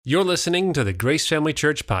You're listening to the Grace Family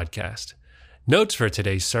Church podcast. Notes for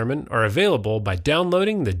today's sermon are available by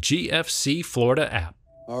downloading the GFC Florida app.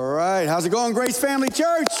 All right, how's it going, Grace Family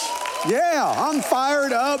Church? Yeah, I'm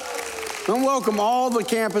fired up. And welcome all the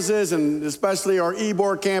campuses, and especially our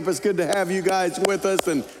Ybor campus. Good to have you guys with us,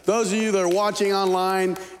 and those of you that are watching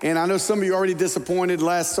online. And I know some of you are already disappointed.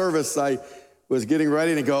 Last service, I was getting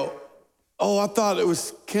ready to go, oh, I thought it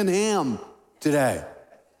was Ken Ham today.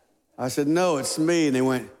 I said, no, it's me. And they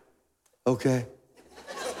went, okay.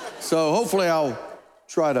 So hopefully I'll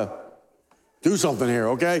try to do something here,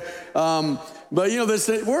 okay? But you know,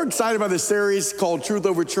 we're excited about this series called Truth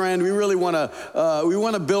Over Trend. We really want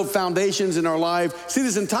to build foundations in our life. See,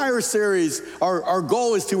 this entire series, our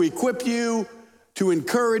goal is to equip you, to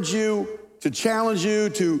encourage you, to challenge you,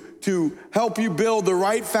 to help you build the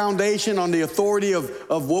right foundation on the authority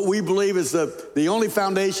of what we believe is the only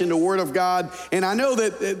foundation, the Word of God. And I know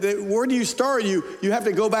that where do you start? You have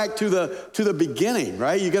to go back to the beginning,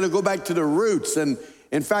 right? You got to go back to the roots. And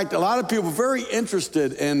in fact, a lot of people are very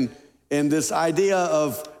interested in this idea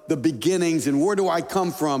of the beginnings and where do I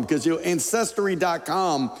come from? Because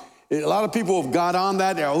Ancestry.com, a lot of people have got on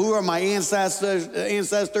that. Who are my ancestors?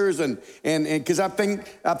 And because I think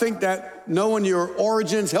that knowing your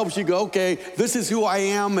origins helps you go, okay, this is who I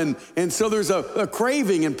am. And so there's a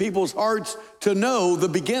craving in people's hearts to know the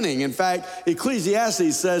beginning. In fact,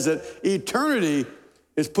 Ecclesiastes says that eternity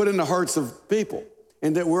is put in the hearts of people,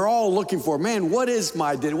 and that we're all looking for, man, what is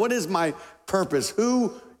my purpose?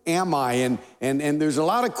 Who am I? And there's a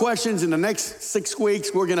lot of questions. In the next 6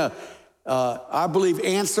 weeks, we're gonna I believe,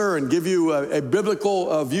 answer and give you a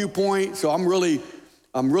biblical viewpoint. So I'm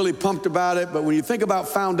really pumped about it. But when you think about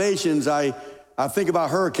foundations, I think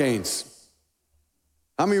about hurricanes.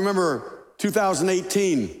 How many remember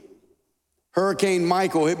 2018? Hurricane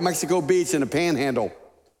Michael hit Mexico Beach in a panhandle.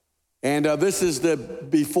 And this is the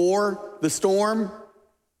before the storm.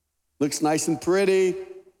 Looks nice and pretty.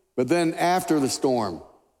 But then after the storm,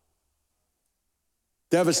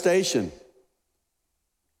 devastation.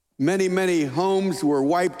 Many, many homes were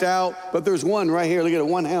wiped out, but there's one right here. Look at it,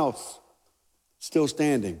 one house still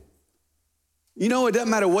standing. You know, it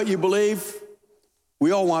doesn't matter what you believe.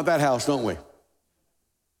 We all want that house, don't we?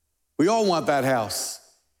 We all want that house.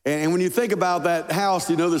 And when you think about that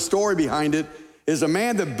house, you know the story behind it is a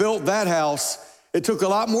man that built that house. It took a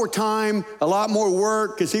lot more time, a lot more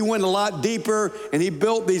work, because he went a lot deeper, and he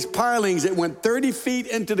built these pilings that went 30 feet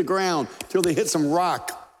into the ground till they hit some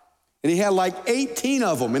rock. And he had like 18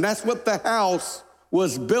 of them, and that's what the house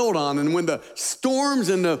was built on. And when the storms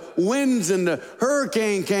and the winds and the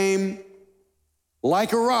hurricane came,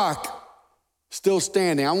 like a rock, still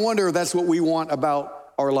standing. I wonder if that's what we want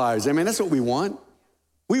about our lives. I mean, that's what we want.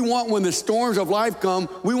 We want when the storms of life come,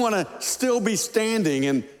 we want to still be standing.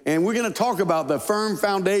 And we're going to talk about the firm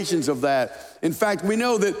foundations of that. In fact, we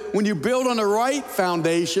know that when you build on the right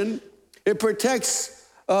foundation, it protects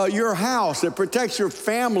your house, it protects your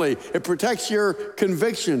family, it protects your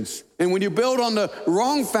convictions. And when you build on the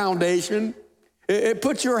wrong foundation, it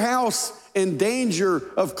puts your house in danger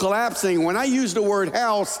of collapsing. When I use the word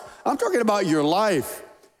house, I'm talking about your life.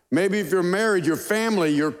 Maybe if you're married, your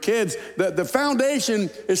family, your kids. The foundation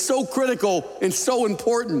is so critical and so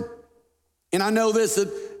important. And I know this,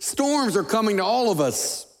 that storms are coming to all of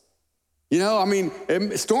us. You know, I mean,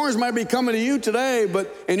 storms might be coming to you today,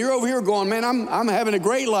 and you're over here going, man, I'm having a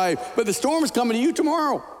great life, but the storm's coming to you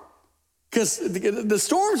tomorrow. Because the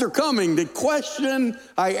storms are coming. The question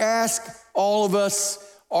I ask all of us,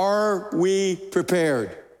 are we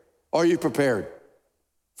prepared? Are you prepared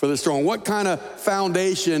for the storm? What kind of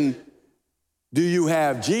foundation do you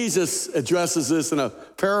have? Jesus addresses this in a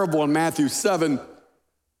parable in Matthew 7.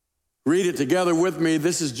 Read it together with me.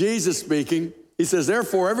 This is Jesus speaking. He says,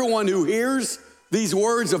 therefore, everyone who hears these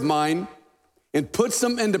words of mine and puts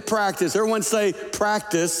them into practice, everyone say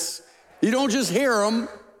practice. You don't just hear them,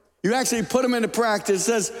 you actually put them into practice. It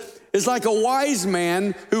says, it's like a wise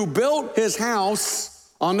man who built his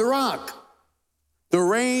house on the rock. The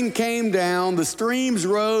rain came down, the streams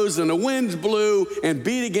rose, and the winds blew and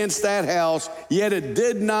beat against that house, yet it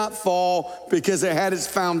did not fall because it had its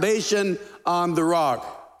foundation on the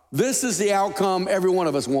rock. This is the outcome every one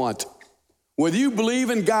of us want. Whether you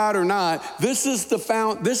believe in God or not, this is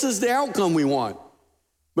the outcome we want.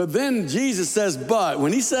 But then Jesus says, but.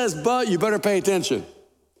 When he says but, you better pay attention.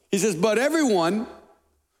 He says, but everyone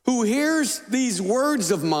who hears these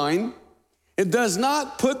words of mine and does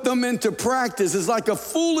not put them into practice is like a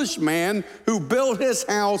foolish man who built his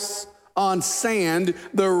house on sand.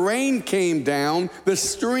 The rain came down, the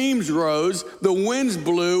streams rose, the winds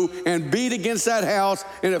blew and beat against that house,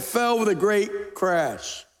 and it fell with a great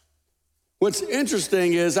crash. What's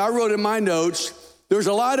interesting is I wrote in my notes, there's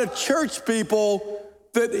a lot of church people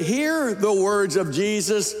that hear the words of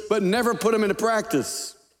Jesus but never put them into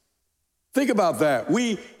practice. Think about that.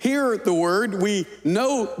 We hear the word, we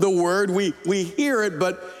know the word, we hear it,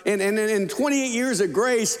 but in 28 years at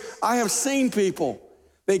Grace, I have seen people.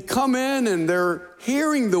 They come in and they're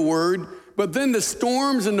hearing the word, but then the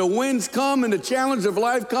storms and the winds come and the challenge of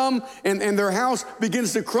life come and their house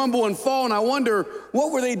begins to crumble and fall. And I wonder,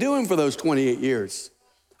 what were they doing for those 28 years?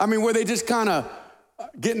 I mean, were they just kind of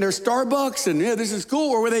getting their Starbucks and, yeah, this is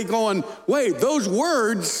cool? Or were they going, wait, those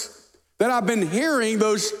words that I've been hearing,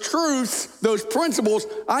 those truths, those principles,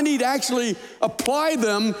 I need to actually apply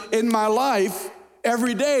them in my life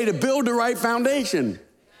every day to build the right foundation.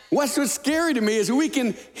 What's scary to me is we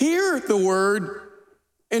can hear the word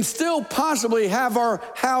and still possibly have our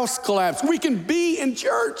house collapse. We can be in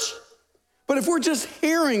church, but if we're just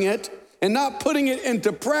hearing it and not putting it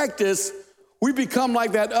into practice, we become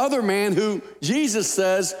like that other man who Jesus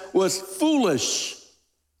says was foolish.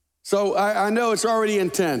 So I know it's already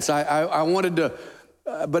intense. I wanted to,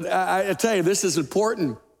 but I tell you, this is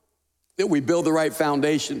important that we build the right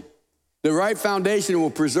foundation. The right foundation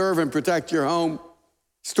will preserve and protect your home.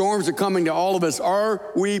 Storms are coming to all of us.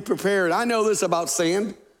 Are we prepared? I know this about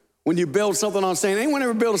sand. When you build something on sand, anyone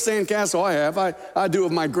ever built a sand castle? I have. I do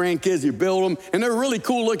with my grandkids. You build them, and they're really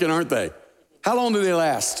cool looking, aren't they? How long do they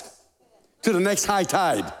last? To the next high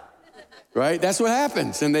tide, right? That's what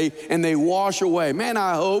happens, and they wash away. Man,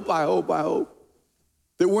 I hope that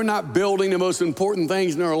we're not building the most important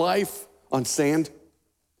things in our life on sand.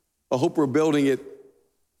 I hope we're building it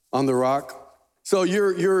on the rock. So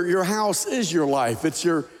your house is your life. It's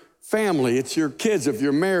your family. It's your kids if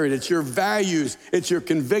you're married. It's your values. It's your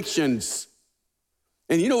convictions.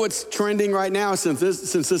 And you know what's trending right now, since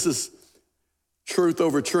this is truth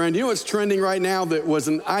over trend, you know what's trending right now that was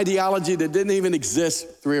an ideology that didn't even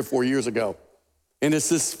exist 3 or 4 years ago? And it's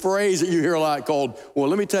this phrase that you hear a lot called, well,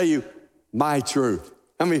 let me tell you my truth.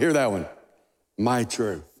 How many hear that one? My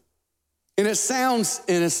truth. And it sounds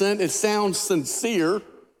innocent. It sounds sincere.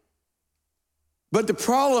 But the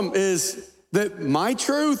problem is that my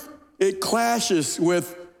truth, it clashes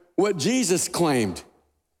with what Jesus claimed.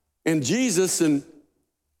 And Jesus in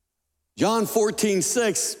John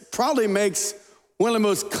 14:6 probably makes one of the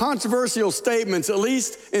most controversial statements, at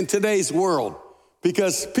least in today's world,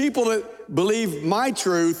 because people that believe my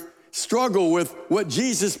truth struggle with what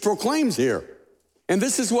Jesus proclaims here. And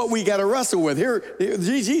this is what we got to wrestle with. Here,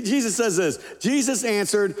 Jesus says this, Jesus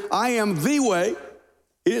answered, I am the way.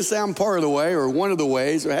 He didn't say I'm part of the way or one of the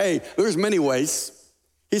ways, or hey, there's many ways.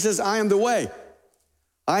 He says, I am the way.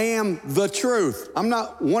 I am the truth. I'm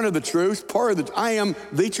not one of the truths, I am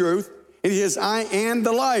the truth. And he says, I am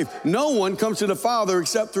the life. No one comes to the Father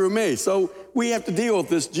except through me. So we have to deal with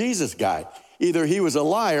this Jesus guy. Either he was a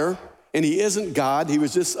liar and he isn't God, he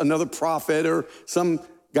was just another prophet or some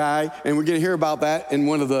guy, and we're going to hear about that in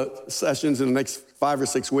one of the sessions in the next 5 or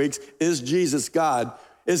 6 weeks. Is Jesus God?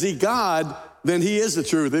 Is he God? Then he is the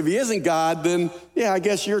truth. If he isn't God, then yeah, I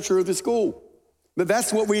guess your truth is cool. But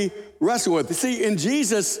that's what we wrestle with. You see, in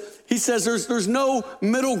Jesus, he says there's no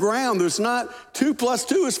middle ground. There's not 2 +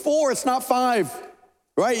 2 is 4. It's not 5,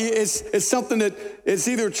 right? It's something that it's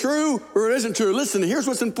either true or it isn't true. Listen, here's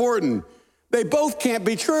what's important. They both can't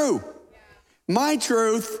be true. My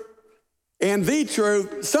truth and the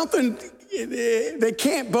truth, they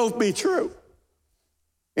can't both be true.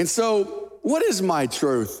 And so what is my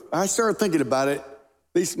truth? I started thinking about it, at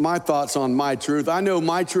least my thoughts on my truth. I know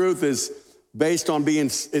my truth is based on being,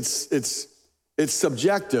 it's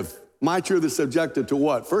subjective. My truth is subjective to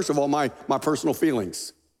what? First of all, my personal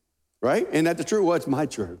feelings, right? Ain't that the truth? What's my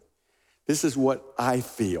truth? This is what I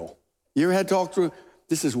feel. You ever had talk to,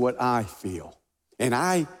 this is what I feel. And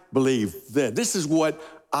I believe that. This is what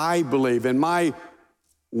I believe. And my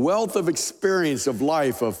wealth of experience of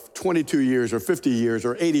life of 22 years or 50 years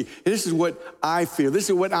or 80, this is what I feel. This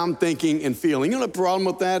is what I'm thinking and feeling. You know what the problem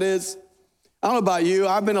with that is? I don't know about you.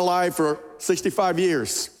 I've been alive for 65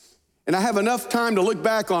 years. And I have enough time to look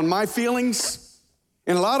back on my feelings.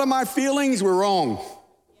 And a lot of my feelings were wrong.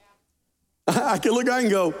 Yeah. I can look back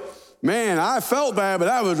and go, man, I felt bad, but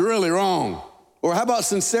that was really wrong. Or how about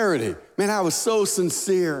sincerity? Man, I was so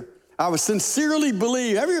sincere. I was sincerely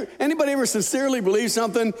believe. Anybody ever sincerely believe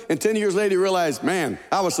something and 10 years later you realize, man,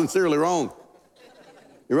 I was sincerely wrong?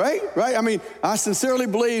 Right? I mean, I sincerely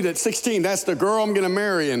believed at 16, that's the girl I'm going to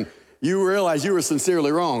marry. And you realize you were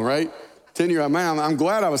sincerely wrong, right? 10 years, man, I'm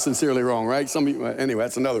glad I was sincerely wrong, right? Anyway,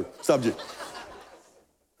 that's another subject.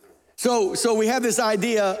 So we have this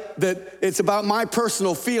idea that it's about my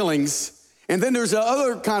personal feelings. And then there's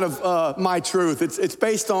another kind of my truth. It's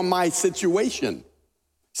based on my situation.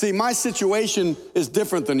 See, my situation is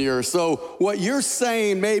different than yours. So what you're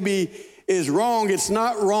saying maybe is wrong. It's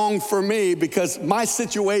not wrong for me because my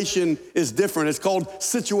situation is different. It's called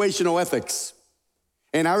situational ethics.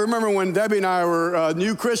 And I remember when Debbie and I were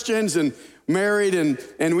new Christians and married,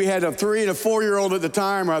 and we had a 3 and a 4-year-old at the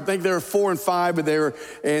time, or I think they were 4 and 5, but they were,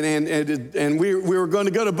 and we were going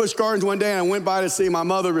to go to Busch Gardens one day, and I went by to see my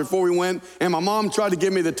mother before we went, and my mom tried to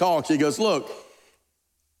give me the talk. She goes, look,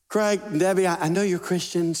 Craig and Debbie, I know you're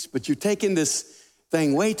Christians, but you're taking this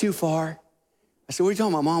thing way too far. I said, what are you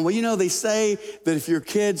talking about, Mom? Well, you know, they say that if your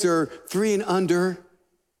kids are 3 and under,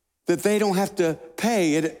 that they don't have to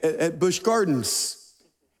pay at Busch Gardens.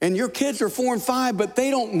 And your kids are 4 and 5, but they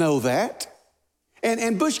don't know that.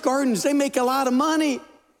 And Busch Gardens, they make a lot of money.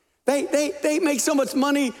 They make so much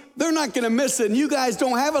money, they're not gonna miss it. And you guys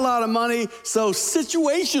don't have a lot of money, so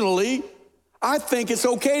situationally, I think it's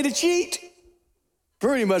okay to cheat.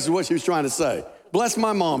 Pretty much is what she was trying to say. Bless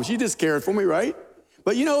my mom, she just cared for me, right?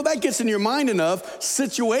 But you know, that gets in your mind enough,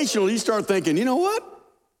 situationally, you start thinking, you know what?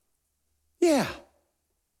 Yeah,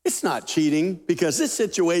 it's not cheating because this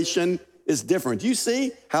situation is different. You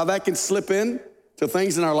see how that can slip in to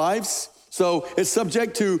things in our lives? So it's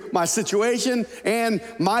subject to my situation, and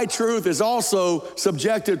my truth is also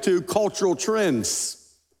subjected to cultural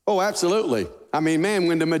trends. Oh, absolutely. I mean, man,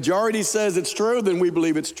 when the majority says it's true, then we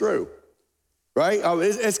believe it's true, right?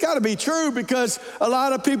 It's got to be true because a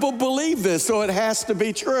lot of people believe this, so it has to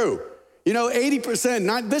be true. You know,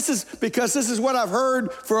 80%, this is what I've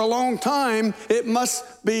heard for a long time, it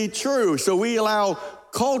must be true. So we allow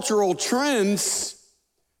cultural trends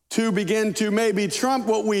to begin to maybe trump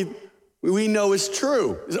what we know is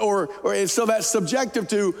true. Or so that's subjective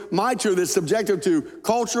to my truth, it's subjective to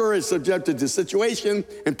culture, it's subjective to situation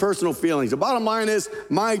and personal feelings. The bottom line is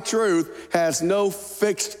my truth has no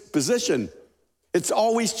fixed position. It's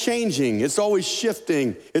always changing, it's always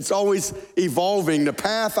shifting, it's always evolving. The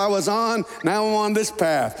path I was on, now I'm on this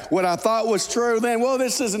path. What I thought was true then, well,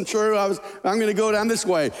 this isn't true. I'm gonna go down this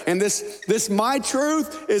way. And this my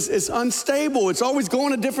truth is unstable. It's always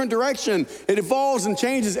going a different direction. It evolves and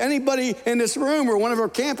changes. Anybody in this room or one of our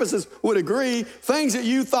campuses would agree, things that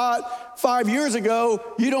you thought 5 years ago,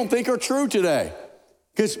 you don't think are true today.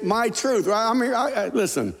 Because my truth,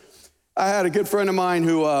 listen, I had a good friend of mine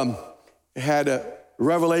who, had a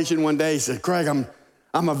revelation one day. He said, Craig,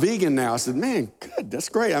 I'm a vegan now. I said, man, good, that's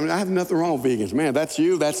great. I mean, I have nothing wrong with vegans. Man, that's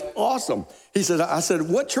you, that's awesome. He said, I said,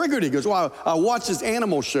 what triggered it? He goes, well, I watched this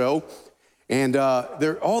animal show, and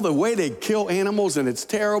they're all the way they kill animals, and it's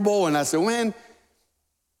terrible. And I said, man,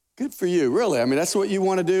 good for you, really. I mean, that's what you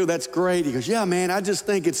want to do, that's great. He goes, yeah, man, I just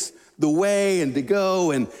think it's the way and to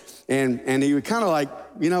go. And he was kind of like,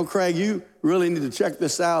 you know, Craig, you really need to check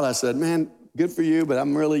this out. I said, man, good for you, but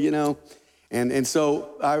I'm really, you know. And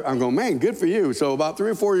so I'm going, man, good for you. So about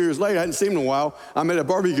 3 or 4 years later, I hadn't seen him in a while, I'm at a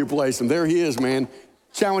barbecue place, and there he is, man,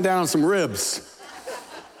 chowing down on some ribs.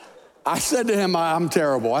 I said to him, I'm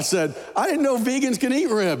terrible. I said, I didn't know vegans can eat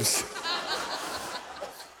ribs.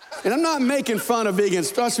 And I'm not making fun of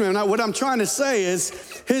vegans, trust me. What I'm trying to say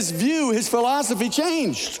is his view, his philosophy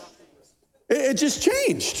changed. It just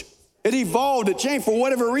changed. It evolved, it changed for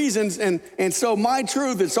whatever reasons, and so my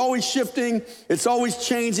truth, it's always shifting, it's always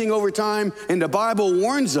changing over time, and the Bible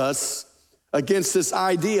warns us against this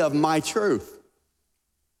idea of my truth.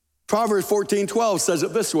 Proverbs 14:12 says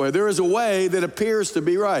it this way, there is a way that appears to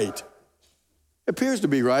be right. It appears to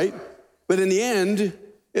be right, but in the end,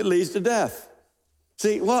 it leads to death.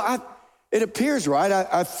 See, well, it appears right,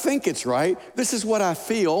 I think it's right, this is what I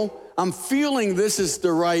feel, I'm feeling this is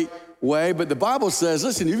the right way, but the Bible says,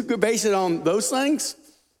 listen, you could base it on those things,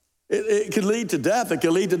 it could lead to death, it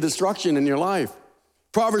could lead to destruction in your life.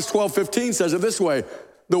 Proverbs 12:15 says it this way,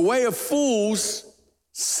 the way of fools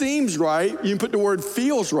seems right, you can put the word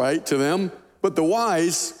feels right to them, but the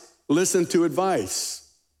wise listen to advice.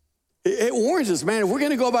 It warns us, man, if we're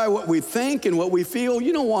gonna go by what we think and what we feel,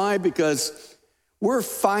 you know why? Because we're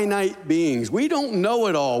finite beings. We don't know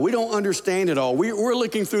it all. We don't understand it all. We're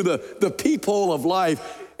looking through the peephole of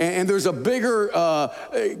life. And there's a bigger,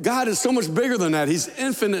 God is so much bigger than that. He's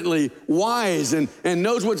infinitely wise and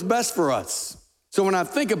knows what's best for us. So when I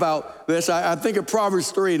think about this, I think of Proverbs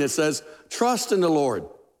 3, and it says, trust in the Lord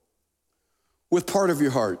with part of your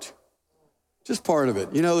heart. Just part of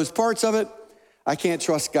it. You know, there's parts of it I can't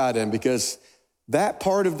trust God in because that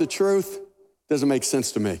part of the truth doesn't make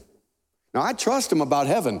sense to me. Now, I trust him about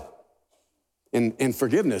heaven and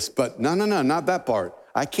forgiveness, but no, not that part.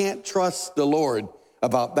 I can't trust the Lord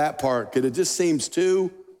about that part because it just seems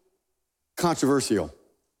too controversial.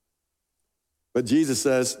 But Jesus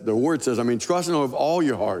says, the word says, trust in the Lord with all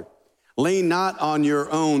your heart. Lean not on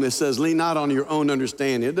your own. It says, lean not on your own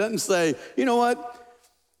understanding. It doesn't say, you know what?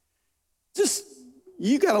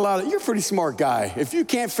 You're a pretty smart guy. If you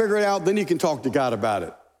can't figure it out, then you can talk to God about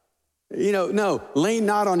it. No, lean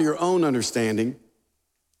not on your own understanding.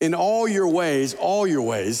 In all your ways,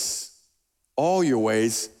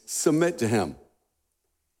 submit to him.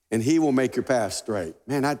 And he will make your path straight.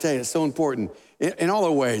 Man, I tell you, it's so important. In all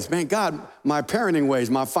the ways, man, God, my parenting ways,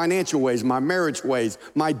 my financial ways, my marriage ways,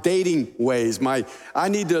 my dating ways, I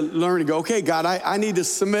need to learn to go, okay, God, I need to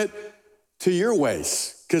submit to your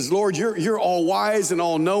ways. Because, Lord, you're all wise and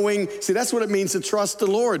all knowing. See, that's what it means to trust the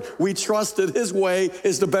Lord. We trust that his way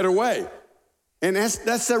is the better way. And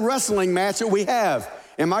that's the wrestling match that we have.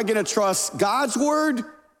 Am I going to trust God's word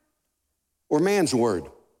or man's word?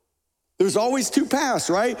 There's always two paths,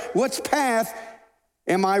 right? Which path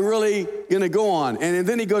am I really going to go on? And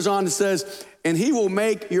then he goes on and says, and he will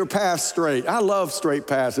make your path straight. I love straight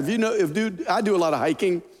paths. I do a lot of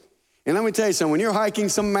hiking. And let me tell you something, when you're hiking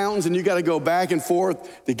some mountains and you got to go back and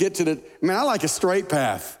forth to get to I like a straight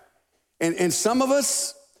path. And some of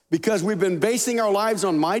us, because we've been basing our lives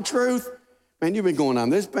on my truth, man, you've been going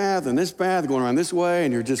on this path and this path, going around this way,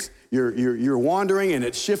 and you're wandering, and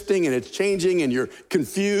it's shifting, and it's changing, and you're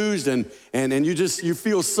confused, and you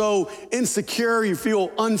feel so insecure, you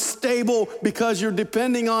feel unstable because you're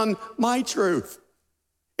depending on my truth.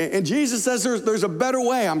 And Jesus says there's a better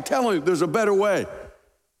way. I'm telling you, there's a better way.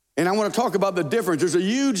 And I want to talk about the difference. There's a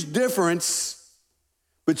huge difference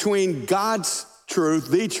between God's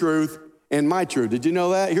truth, the truth, and my truth. Did you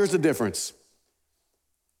know that? Here's the difference.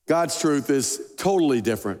 God's truth is totally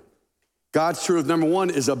different. God's truth, number one,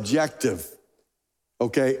 is objective.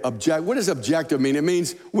 Okay, what does objective mean?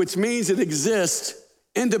 Which means it exists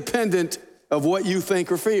independent of what you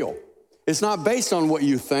think or feel. It's not based on what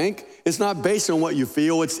you think. It's not based on what you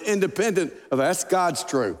feel. It's independent of that. That's God's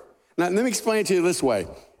truth. Now, let me explain it to you this way.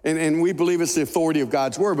 And we believe it's the authority of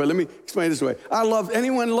God's word, but let me explain it this way.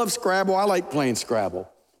 Anyone loves Scrabble? I like playing Scrabble.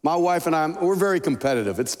 My wife and I, we're very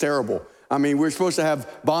competitive. It's terrible. We're supposed to have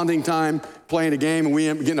bonding time playing a game, and we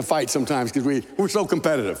end up getting a fight sometimes because we're so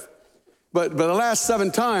competitive. But the last 7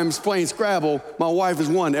 times playing Scrabble, my wife has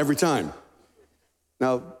won every time.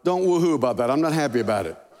 Now, don't woohoo about that. I'm not happy about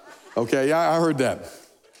it. Okay, yeah, I heard that.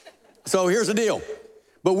 So here's the deal.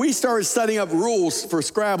 But we started setting up rules for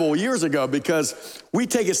Scrabble years ago because we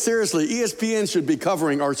take it seriously. ESPN should be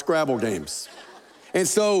covering our Scrabble games. And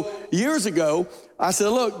so years ago, I said,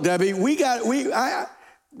 look, Debbie,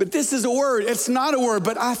 but this is a word. It's not a word,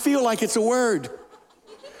 but I feel like it's a word.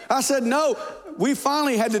 I said, no, we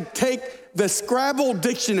finally had to take the Scrabble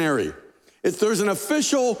dictionary. There's an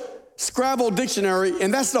official Scrabble dictionary,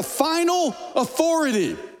 and that's the final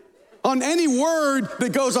authority on any word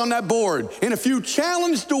that goes on that board. And if you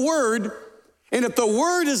challenge the word, and if the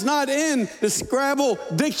word is not in the Scrabble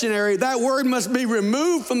dictionary, that word must be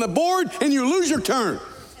removed from the board, and you lose your turn.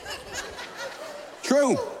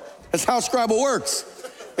 True. That's how Scrabble works.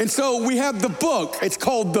 And so we have the book. It's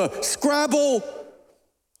called the Scrabble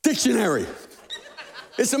Dictionary.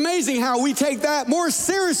 It's amazing how we take that more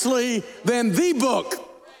seriously than the book,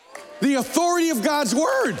 the authority of God's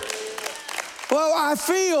word. Well, I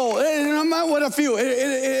feel, and not what I feel.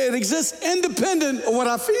 It exists independent of what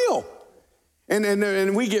I feel.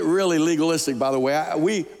 And we get really legalistic, by the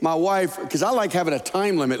way. My wife, because I like having a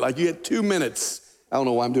time limit, like you get 2 minutes. I don't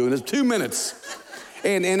know why I'm doing this, 2 minutes.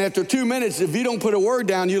 And after 2 minutes, if you don't put a word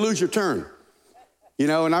down, you lose your turn. And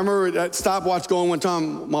I remember that stopwatch going one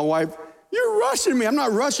time, my wife, you're rushing me. I'm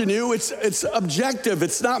not rushing you. It's objective.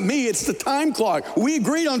 It's not me. It's the time clock. We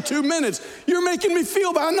agreed on 2 minutes. You're making me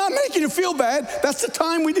feel bad. I'm not making you feel bad. That's the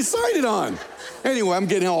time we decided on. Anyway, I'm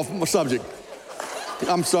getting off my subject.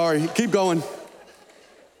 I'm sorry. Keep going.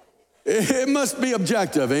 It must be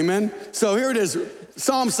objective. Amen. So here it is.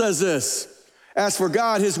 Psalm says this. As for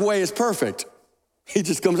God, his way is perfect. He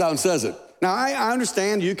just comes out and says it. Now, I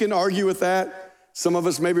understand you can argue with that. Some of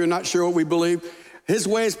us maybe are not sure what we believe. His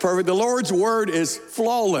way is perfect. The Lord's word is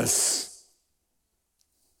flawless.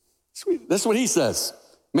 That's what he says.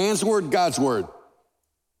 Man's word, God's word.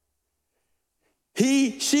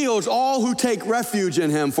 He shields all who take refuge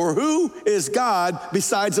in him. For who is God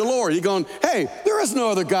besides the Lord? He's going, hey, there is no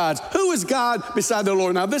other gods. Who is God beside the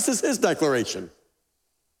Lord? Now, this is his declaration.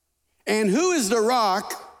 And who is the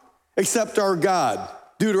rock except our God?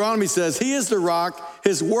 Deuteronomy says, he is the rock.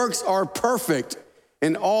 His works are perfect,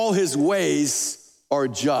 and all his ways are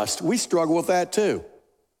just. We struggle with that too.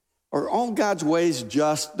 Are all God's ways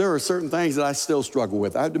just? There are certain things that I still struggle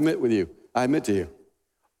with. I admit to you.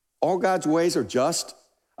 All God's ways are just.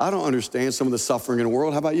 I don't understand some of the suffering in the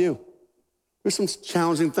world. How about you? There's some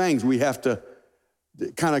challenging things we have to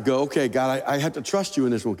kind of go, okay, God, I have to trust you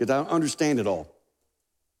in this one because I don't understand it all.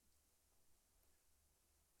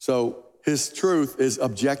 So his truth is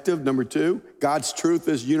objective. Number two, God's truth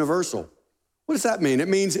is universal. What does that mean? It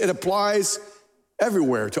means it applies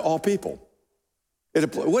everywhere to all people.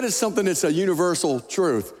 What is something that's a universal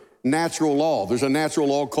truth? Natural law. There's a natural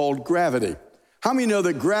law called gravity. How many know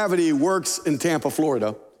that gravity works in Tampa,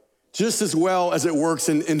 Florida, just as well as it works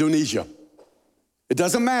in Indonesia? It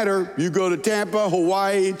doesn't matter. You go to Tampa,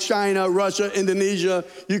 Hawaii, China, Russia, Indonesia.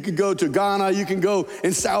 You can go to Ghana. You can go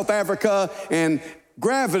in South Africa. And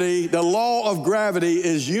gravity, the law of gravity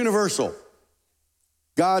is universal.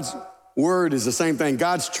 God's word is the same thing.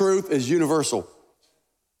 God's truth is universal.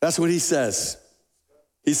 That's what he says.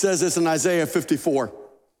 He says this in Isaiah 54.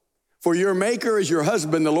 For your maker is your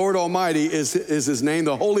husband, the Lord Almighty is his name.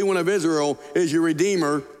 The Holy One of Israel is your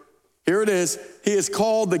Redeemer. Here it is. He is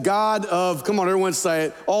called the God of, come on, everyone say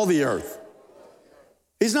it, all the earth.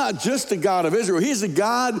 He's not just the God of Israel. He's the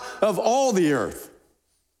God of all the earth.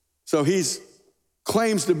 So he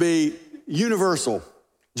claims to be universal.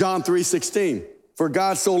 John 3:16. For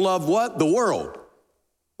God so loved what? The world.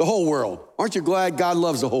 The whole world. Aren't you glad God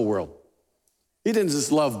loves the whole world? He didn't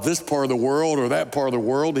just love this part of the world or that part of the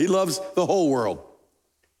world. He loves the whole world.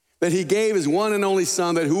 That he gave his one and only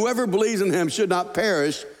son that whoever believes in him should not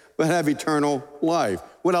perish but have eternal life.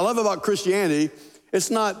 What I love about Christianity,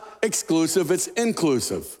 it's not exclusive, it's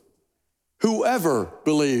inclusive. Whoever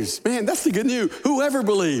believes. Man, that's the good news. Whoever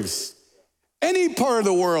believes. Any part of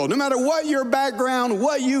the world, no matter what your background,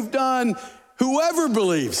 what you've done, whoever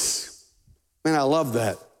believes. Man, I love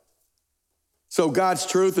that. So God's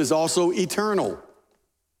truth is also eternal.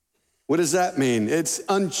 What does that mean? It's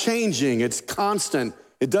unchanging. It's constant.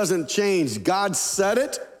 It doesn't change. God said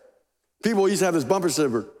it. People used to have this bumper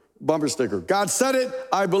sticker. God said it,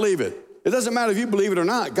 I believe it. It doesn't matter if you believe it or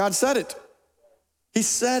not. God said it. He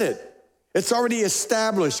said it. It's already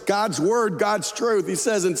established. God's word, God's truth. He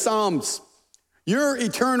says in Psalms, your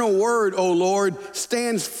eternal word, O Lord,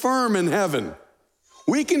 stands firm in heaven.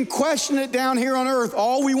 We can question it down here on earth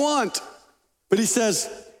all we want. But he says,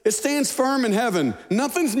 it stands firm in heaven.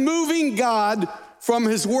 Nothing's moving God from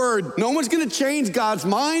his word. No one's going to change God's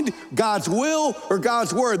mind, God's will, or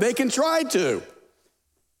God's word. They can try to.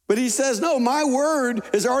 But he says, no, my word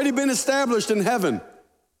has already been established in heaven.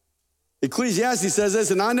 Ecclesiastes says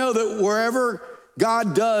this, and I know that whatever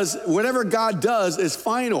God does is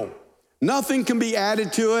final. Nothing can be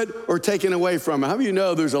added to it or taken away from it. How do you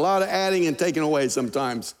know there's a lot of adding and taking away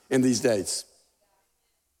sometimes in these days?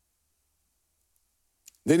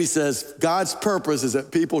 Then he says, God's purpose is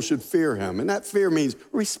that people should fear him. And that fear means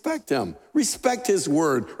respect him, respect his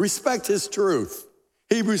word, respect his truth.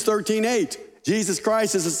 Hebrews 13:8, Jesus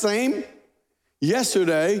Christ is the same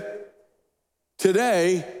yesterday,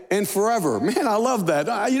 today, and forever. Man, I love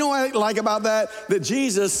that. You know what I like about that? That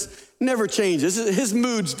Jesus never changes. His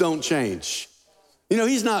moods don't change. You know,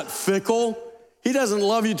 he's not fickle. He doesn't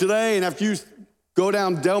love you today, and after you go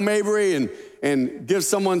down Del Mabry and give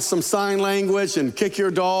someone some sign language and kick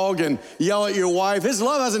your dog and yell at your wife, his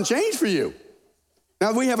love hasn't changed for you.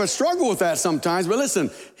 Now, we have a struggle with that sometimes, but listen,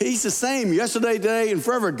 he's the same yesterday, today, and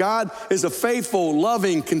forever. God is a faithful,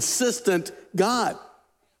 loving, consistent God.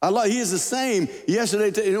 He is the same yesterday,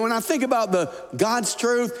 today. When I think about God's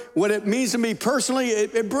truth, what it means to me personally,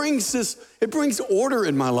 it brings order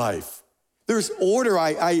in my life. There's order.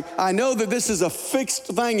 I know that this is a fixed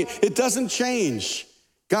thing. It doesn't change.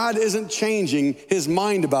 God isn't changing his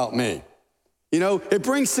mind about me. You know, it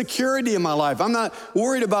brings security in my life. I'm not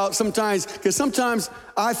worried about sometimes, because sometimes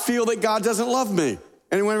I feel that God doesn't love me.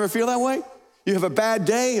 Anyone ever feel that way? You have a bad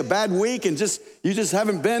day, a bad week, and you just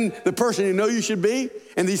haven't been the person you know you should be,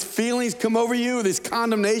 and these feelings come over you, this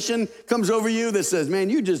condemnation comes over you that says, man,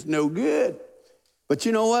 you're just no good. But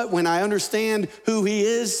you know what? When I understand who he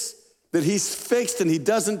is, that he's fixed and he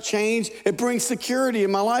doesn't change, it brings security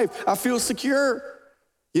in my life. I feel secure.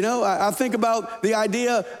 You know, I think about the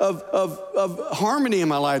idea of harmony in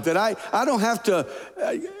my life, that I don't have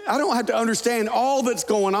to understand all that's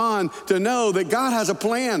going on to know that God has a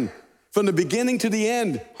plan from the beginning to the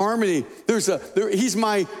end. Harmony. He's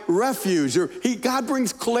my refuge. God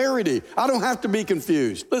brings clarity. I don't have to be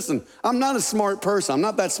confused. Listen, I'm not a smart person. I'm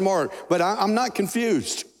not that smart, but I'm not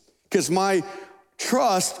confused, because my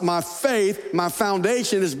trust, my faith, my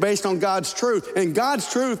foundation is based on God's truth. And God's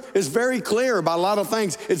truth is very clear about a lot of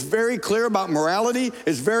things. It's very clear about morality.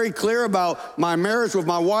 It's very clear about my marriage with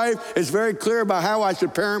my wife. It's very clear about how I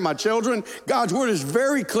should parent my children. God's word is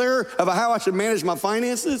very clear about how I should manage my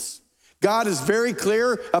finances. God is very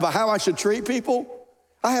clear about how I should treat people.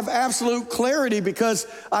 I have absolute clarity because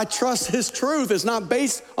I trust his truth. It's not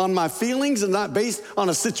based on my feelings. It's not based on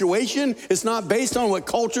a situation. It's not based on what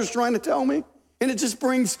culture's trying to tell me. And it just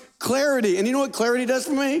brings clarity. And you know what clarity does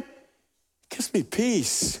for me? It gives me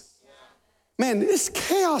peace. Man, it's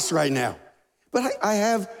chaos right now. But I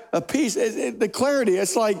have a peace. The clarity,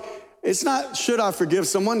 it's like, it's not should I forgive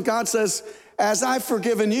someone. God says, as I've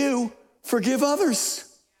forgiven you, forgive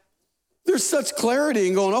others. There's such clarity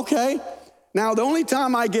in going, okay. Now, the only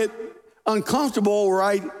time I get uncomfortable or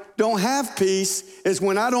I don't have peace is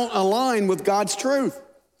when I don't align with God's truth.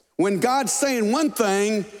 When God's saying one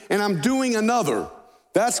thing and I'm doing another,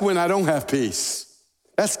 that's when I don't have peace.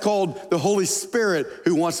 That's called the Holy Spirit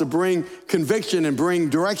who wants to bring conviction and bring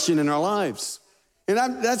direction in our lives. And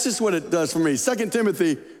that's just what it does for me. 2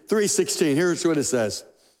 Timothy 3:16, here's what it says.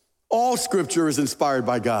 All scripture is inspired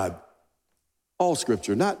by God. All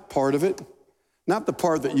scripture, not part of it, not the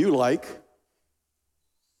part that you like.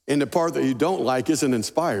 And the part that you don't like isn't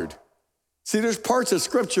inspired. See, there's parts of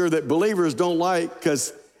scripture that believers don't like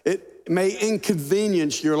because it may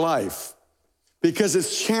inconvenience your life, because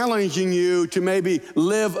it's challenging you to maybe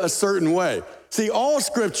live a certain way. See, all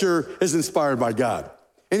scripture is inspired by God.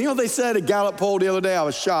 And you know, they said a Gallup poll the other day, I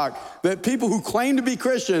was shocked, that people who claim to be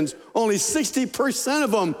Christians, only 60%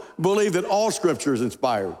 of them believe that all scripture is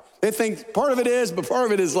inspired. They think part of it is, but part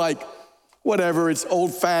of it is like, whatever, it's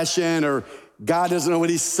old-fashioned or God doesn't know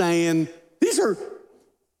what he's saying. These are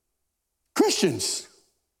Christians.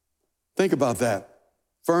 Think about that.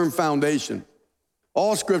 Firm foundation.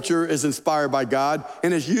 All scripture is inspired by God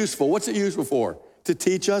and is useful. What's it useful for? To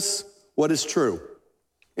teach us what is true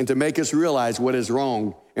and to make us realize what is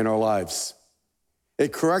wrong in our lives.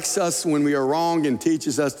 It corrects us when we are wrong and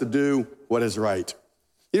teaches us to do what is right.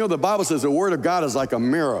 You know, the Bible says the word of God is like a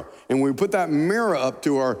mirror. And when we put that mirror up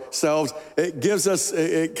to ourselves, it gives us,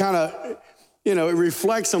 it kind of, you know, it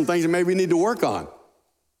reflects some things that maybe we need to work on.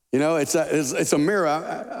 You know, it's a mirror.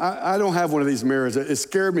 I don't have one of these mirrors. It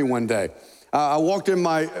scared me one day. I walked in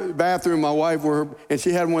my bathroom, my wife, and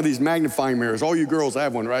she had one of these magnifying mirrors. All you girls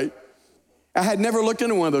have one, right? I had never looked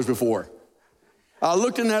into one of those before. I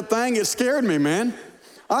looked in that thing, it scared me, man.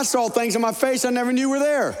 I saw things in my face I never knew were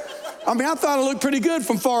there. I mean, I thought it looked pretty good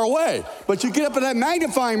from far away. But you get up in that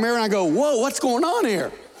magnifying mirror and I go, whoa, what's going on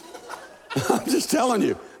here? I'm just telling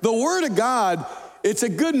you. The word of God, it's a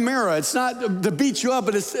good mirror. It's not to beat you up,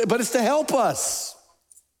 but it's to help us.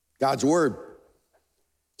 God's word.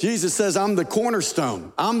 Jesus says, I'm the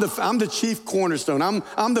cornerstone. I'm the chief cornerstone.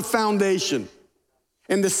 I'm the foundation.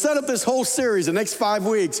 And to set up this whole series, the next 5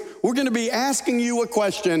 weeks, we're going to be asking you a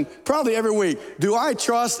question probably every week. Do I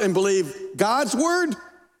trust and believe God's word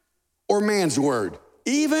or man's word?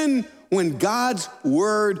 Even when God's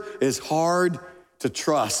word is hard to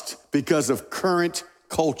trust because of current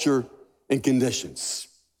culture and conditions.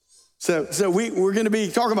 So we're going to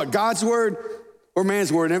be talking about God's word or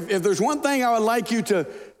man's word. And if there's one thing I would like you to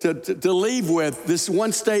leave with, this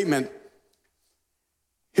one statement,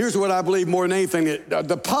 here's what I believe more than anything, that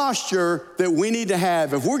the posture that we need to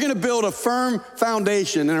have, if we're going to build a firm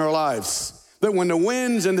foundation in our lives, that when the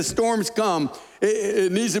winds and the storms come,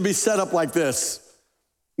 it needs to be set up like this.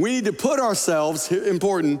 We need to put ourselves,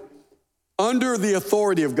 important, under the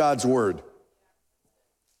authority of God's word,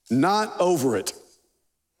 not over it.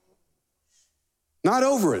 Not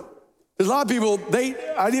over it. There's a lot of people,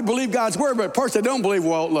 I didn't believe God's word, but parts they don't believe,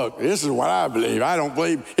 well, look, this is what I believe. I don't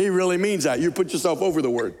believe he really means that. You put yourself over the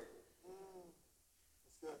word.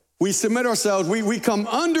 We submit ourselves, we come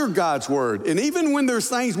under God's word. And even when there's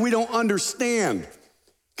things we don't understand,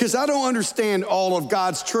 because I don't understand all of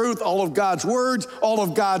God's truth, all of God's words, all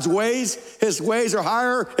of God's ways. His ways are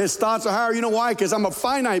higher, his thoughts are higher. You know why? Because I'm a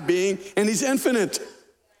finite being and he's infinite.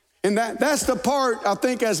 And that's the part, I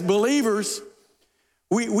think, as believers,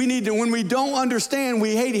 we need to, when we don't understand,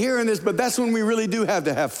 we hate hearing this, but that's when we really do have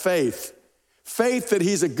to have faith. Faith that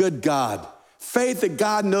he's a good God. Faith that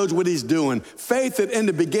God knows what he's doing. Faith that in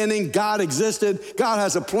the beginning, God existed. God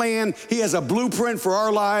has a plan. He has a blueprint for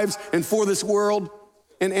our lives and for this world.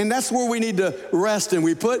 And that's where we need to rest in.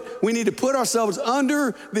 We need to put ourselves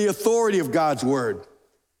under the authority of God's word.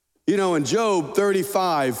 You know, in Job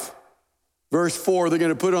 35, verse 4, they're going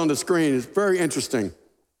to put it on the screen. It's very interesting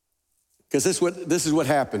because this is what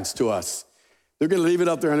happens to us. They're going to leave it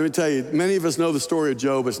up there. And let me tell you, many of us know the story of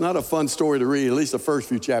Job. It's not a fun story to read. At least the first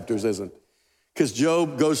few chapters isn't. Because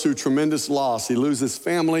Job goes through tremendous loss. He loses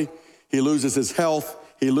family. He loses his health.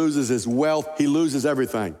 He loses his wealth. He loses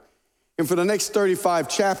everything. And for the next 34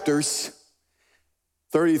 chapters,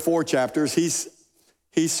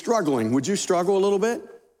 he's struggling. Would you struggle a little bit?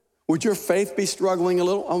 Would your faith be struggling a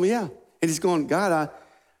little? Oh, yeah. And he's going, God,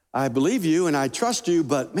 I believe you and I trust you,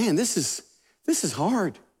 but man, this is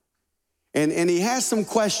hard. And he has some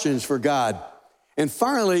questions for God. And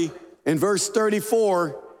finally, in verse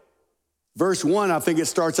 34, verse 1, I think it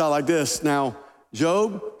starts out like this. Now,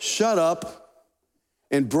 Job, shut up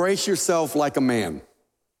and brace yourself like a man,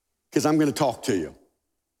 because I'm going to talk to you.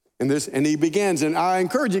 And he begins, and I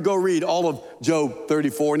encourage you to go read all of Job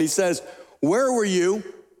 34. And he says, where were you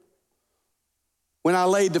when I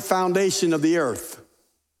laid the foundation of the earth?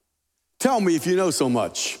 Tell me if you know so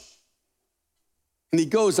much. And he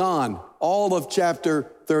goes on, all of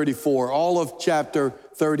chapter 34, all of chapter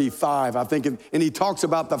 35, I think, and he talks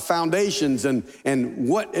about the foundations and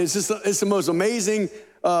what is this, it's the most amazing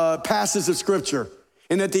passage of scripture.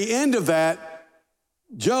 And at the end of that,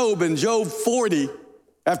 Job in Job 40,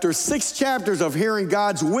 after 6 chapters of hearing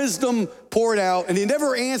God's wisdom poured out, and he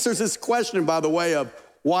never answers this question, by the way, of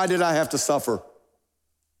why did I have to suffer?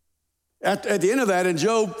 At the end of that, in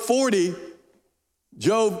Job 40,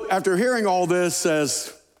 Job, after hearing all this,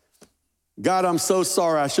 says, God, I'm so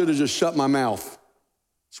sorry, I should have just shut my mouth.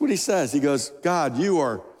 That's what he says. He goes, God, you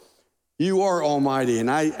are almighty,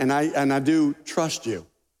 and I do trust you.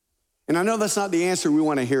 And I know that's not the answer we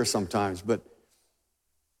want to hear sometimes, but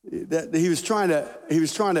that he was trying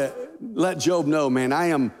to let Job know, man, I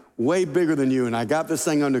am way bigger than you, and I got this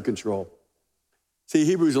thing under control. See,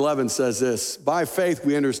 Hebrews 11 says this, by faith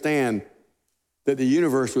we understand that the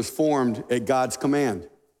universe was formed at God's command.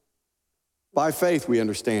 By faith we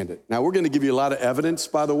understand it. Now, we're going to give you a lot of evidence,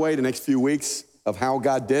 by the way, the next few weeks of how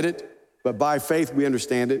God did it, but by faith we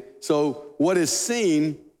understand it. So what is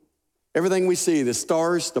seen, everything we see, the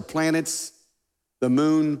stars, the planets, the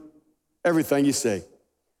moon, everything you see,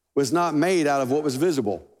 was not made out of what was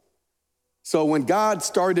visible. So when God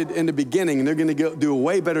started in the beginning, and they're going to do a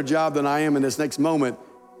way better job than I am in this next moment,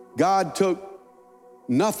 God took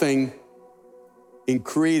nothing and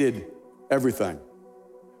created everything.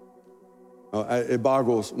 It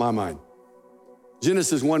boggles my mind.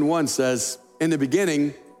 Genesis 1:1 says, in the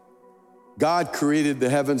beginning, God created the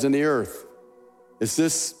heavens and the earth. Is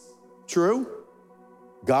this true?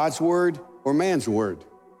 God's word or man's word?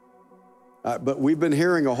 But we've been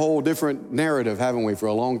hearing a whole different narrative, haven't we, for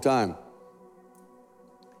a long time.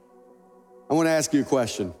 I want to ask you a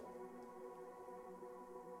question.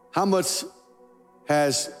 How much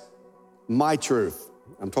has my truth,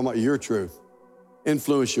 I'm talking about your truth,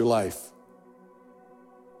 influenced your life,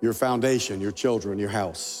 your foundation, your children, your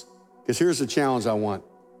house? Because here's the challenge I want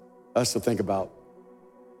us to think about.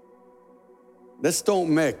 Let's don't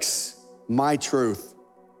mix my truth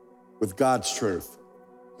with God's truth.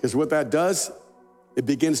 Because what that does, it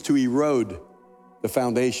begins to erode the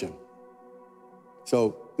foundation.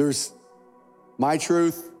 So there's my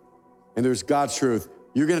truth and there's God's truth.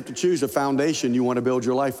 You're gonna have to choose a foundation you wanna build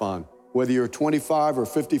your life on, whether you're 25 or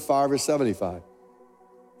 55 or 75.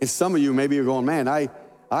 And some of you, maybe you're going, man,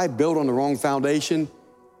 I built on the wrong foundation.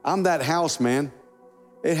 I'm that house, man.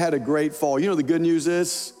 It had a great fall. You know, the good news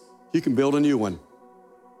is you can build a new one.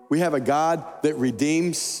 We have a God that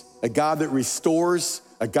redeems, a God that restores,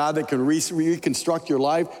 a God that can reconstruct your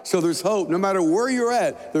life. So there's hope. No matter where you're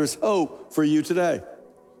at, there's hope for you today.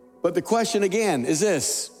 But the question again is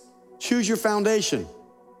this: choose your foundation.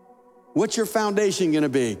 What's your foundation gonna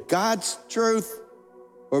be? God's truth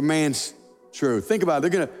or man's truth? Think about it.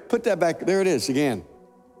 They're gonna put that back. There it is again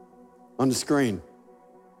on the screen.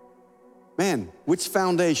 Man, which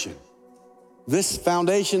foundation? This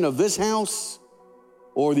foundation of this house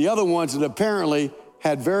or the other ones that apparently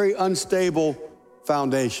had very unstable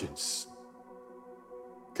foundations?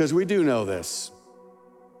 Because we do know this.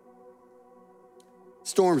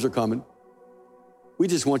 Storms are coming. We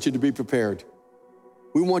just want you to be prepared.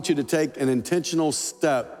 We want you to take an intentional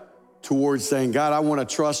step towards saying, God, I want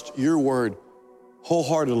to trust your word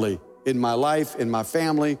wholeheartedly in my life, in my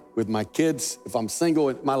family, with my kids, if I'm single,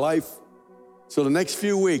 in my life. So the next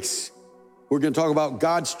few weeks, we're going to talk about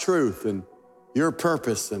God's truth and your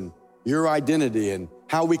purpose and your identity and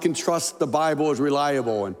how we can trust the Bible is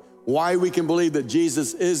reliable and why we can believe that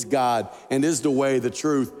Jesus is God and is the way, the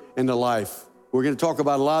truth, and the life. We're going to talk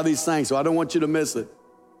about a lot of these things, so I don't want you to miss it.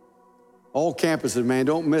 All campuses, man,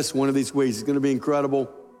 don't miss one of these weeks. It's going to be incredible.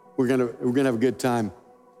 We're going to have a good time.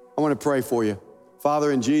 I want to pray for you.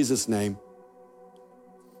 Father, in Jesus' name,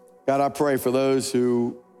 God, I pray for those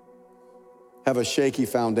who have a shaky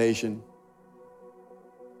foundation.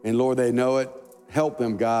 And Lord, they know it. Help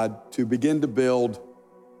them, God, to begin to build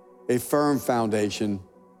a firm foundation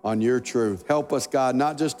on your truth. Help us, God,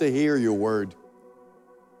 not just to hear your word,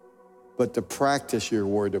 but to practice your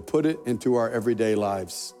word, to put it into our everyday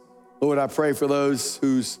lives. Lord, I pray for those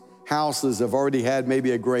whose houses have already had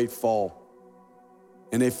maybe a great fall.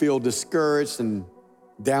 and they feel discouraged and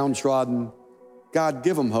downtrodden, God,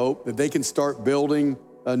 give them hope that they can start building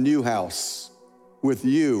a new house with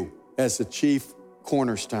you as the chief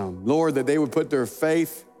cornerstone. Lord, that they would put their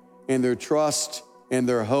faith and their trust and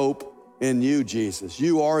their hope in you, Jesus.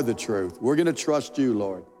 You are the truth. We're going to trust you,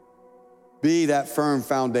 Lord. Be that firm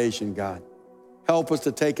foundation, God. Help us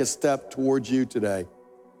to take a step towards you today.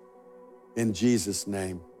 In Jesus'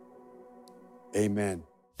 name, amen.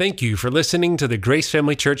 Thank you for listening to the Grace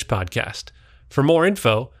Family Church podcast. For more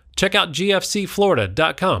info, check out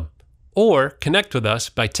gfcflorida.com or connect with us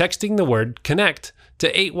by texting the word CONNECT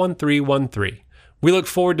to 81313. We look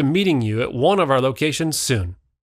forward to meeting you at one of our locations soon.